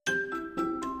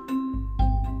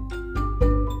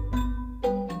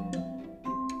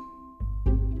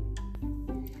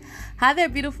Hi there,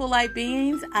 beautiful light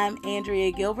beings. I'm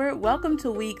Andrea Gilbert. Welcome to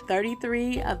week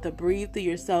 33 of the Breathe Through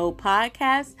Your Soul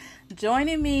podcast.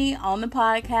 Joining me on the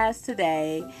podcast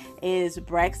today is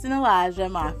Braxton Elijah,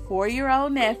 my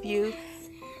 4-year-old nephew.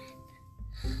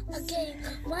 Okay,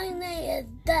 my name is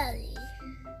Daddy.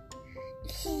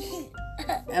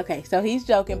 Okay, so he's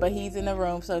joking, but he's in the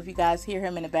room. So if you guys hear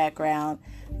him in the background,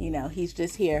 he's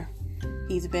just here.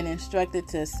 He's been instructed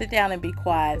to sit down and be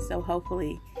quiet. So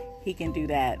hopefully he can do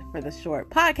that for the short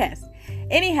podcast.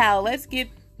 Anyhow, let's get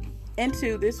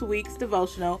into this week's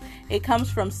devotional. It comes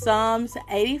from Psalms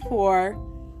 84,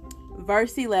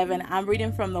 verse 11. I'm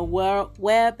reading from the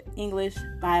Web English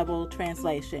Bible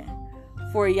translation.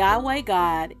 For Yahweh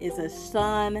God is a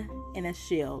sun and a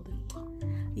shield.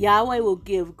 Yahweh will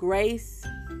give grace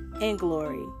and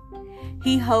glory.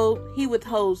 He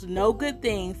withholds no good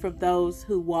thing from those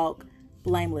who walk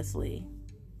blamelessly.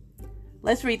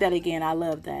 Let's read that again. I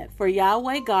love that. For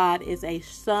Yahweh God is a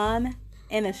sun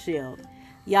and a shield.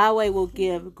 Yahweh will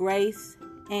give grace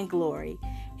and glory.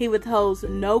 He withholds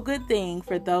no good thing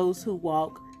for those who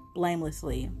walk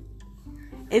blamelessly.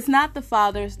 It's not the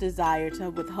Father's desire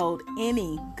to withhold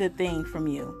any good thing from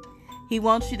you. He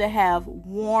wants you to have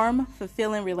warm,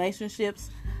 fulfilling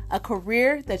relationships, a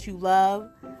career that you love,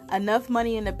 enough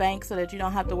money in the bank so that you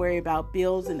don't have to worry about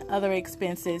bills and other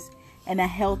expenses, and a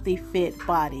healthy, fit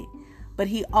body. But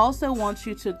he also wants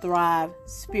you to thrive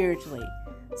spiritually.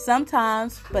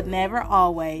 Sometimes, but never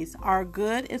always, our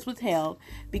good is withheld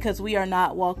because we are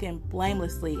not walking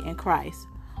blamelessly in Christ.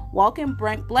 Walking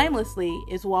blamelessly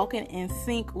is walking in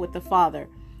sync with the Father.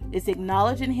 It's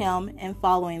acknowledging Him and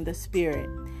following the Spirit.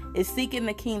 It's seeking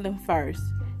the kingdom first.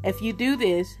 If you do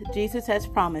this, Jesus has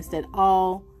promised that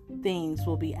all things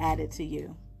will be added to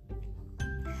you.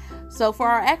 So for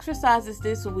our exercises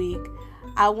this week,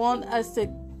 I want us to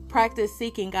practice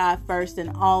seeking God first in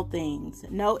all things.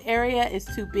 No area is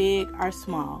too big or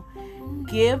small.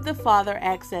 Give the Father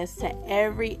access to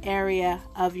every area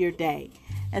of your day.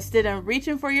 Instead of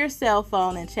reaching for your cell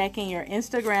phone and checking your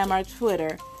Instagram or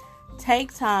Twitter,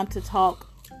 take time to talk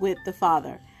with the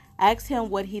Father. Ask Him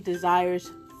what He desires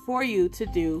for you to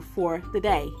do for the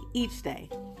day, each day.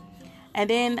 And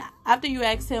then after you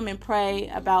ask Him and pray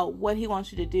about what He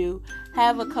wants you to do,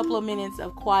 have a couple of minutes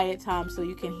of quiet time so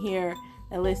you can hear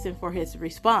and listen for His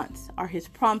response or His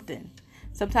prompting.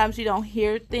 Sometimes you don't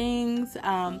hear things.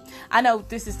 I know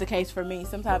this is the case for me.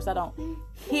 Sometimes I don't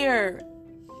hear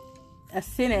a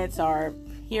sentence or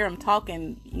hear Him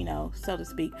talking, so to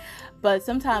speak. But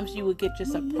sometimes you will get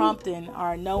just a prompting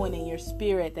or a knowing in your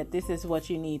spirit that this is what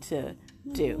you need to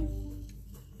do.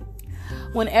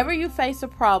 Whenever you face a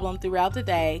problem throughout the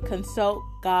day, consult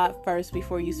God first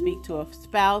before you speak to a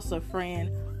spouse, a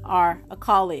friend, or a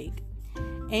colleague.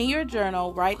 In your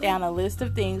journal, write down a list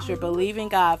of things you're believing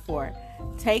God for.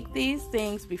 Take these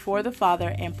things before the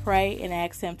Father and pray and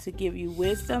ask Him to give you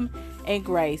wisdom and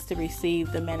grace to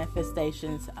receive the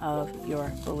manifestations of your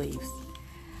beliefs.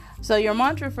 So your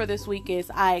mantra for this week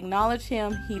is, I acknowledge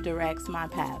Him, He directs my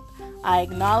path. I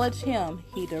acknowledge Him,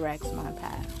 He directs my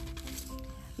path.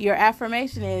 Your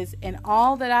affirmation is, in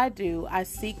all that I do, I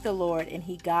seek the Lord and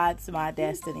He guides my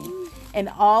destiny. In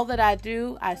all that I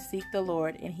do, I seek the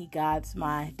Lord and He guides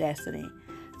my destiny.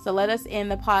 So let us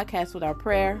end the podcast with our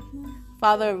prayer.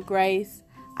 Father of grace,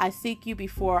 I seek You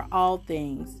before all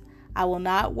things. I will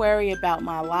not worry about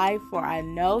my life, for I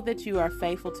know that You are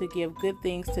faithful to give good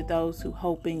things to those who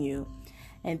hope in You.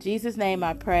 In Jesus' name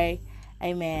I pray,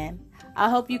 amen. I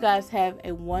hope you guys have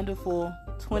a wonderful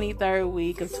 23rd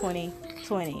week of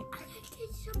 2020.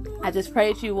 I just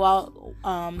pray that you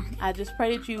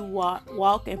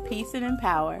walk in peace and in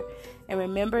power, and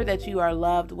remember that you are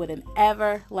loved with an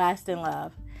everlasting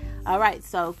love. All right,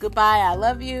 so goodbye. I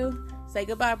love you. Say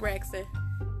goodbye, Braxton.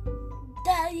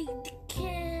 Daddy,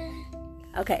 care.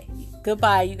 Okay,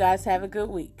 goodbye. You guys have a good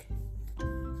week.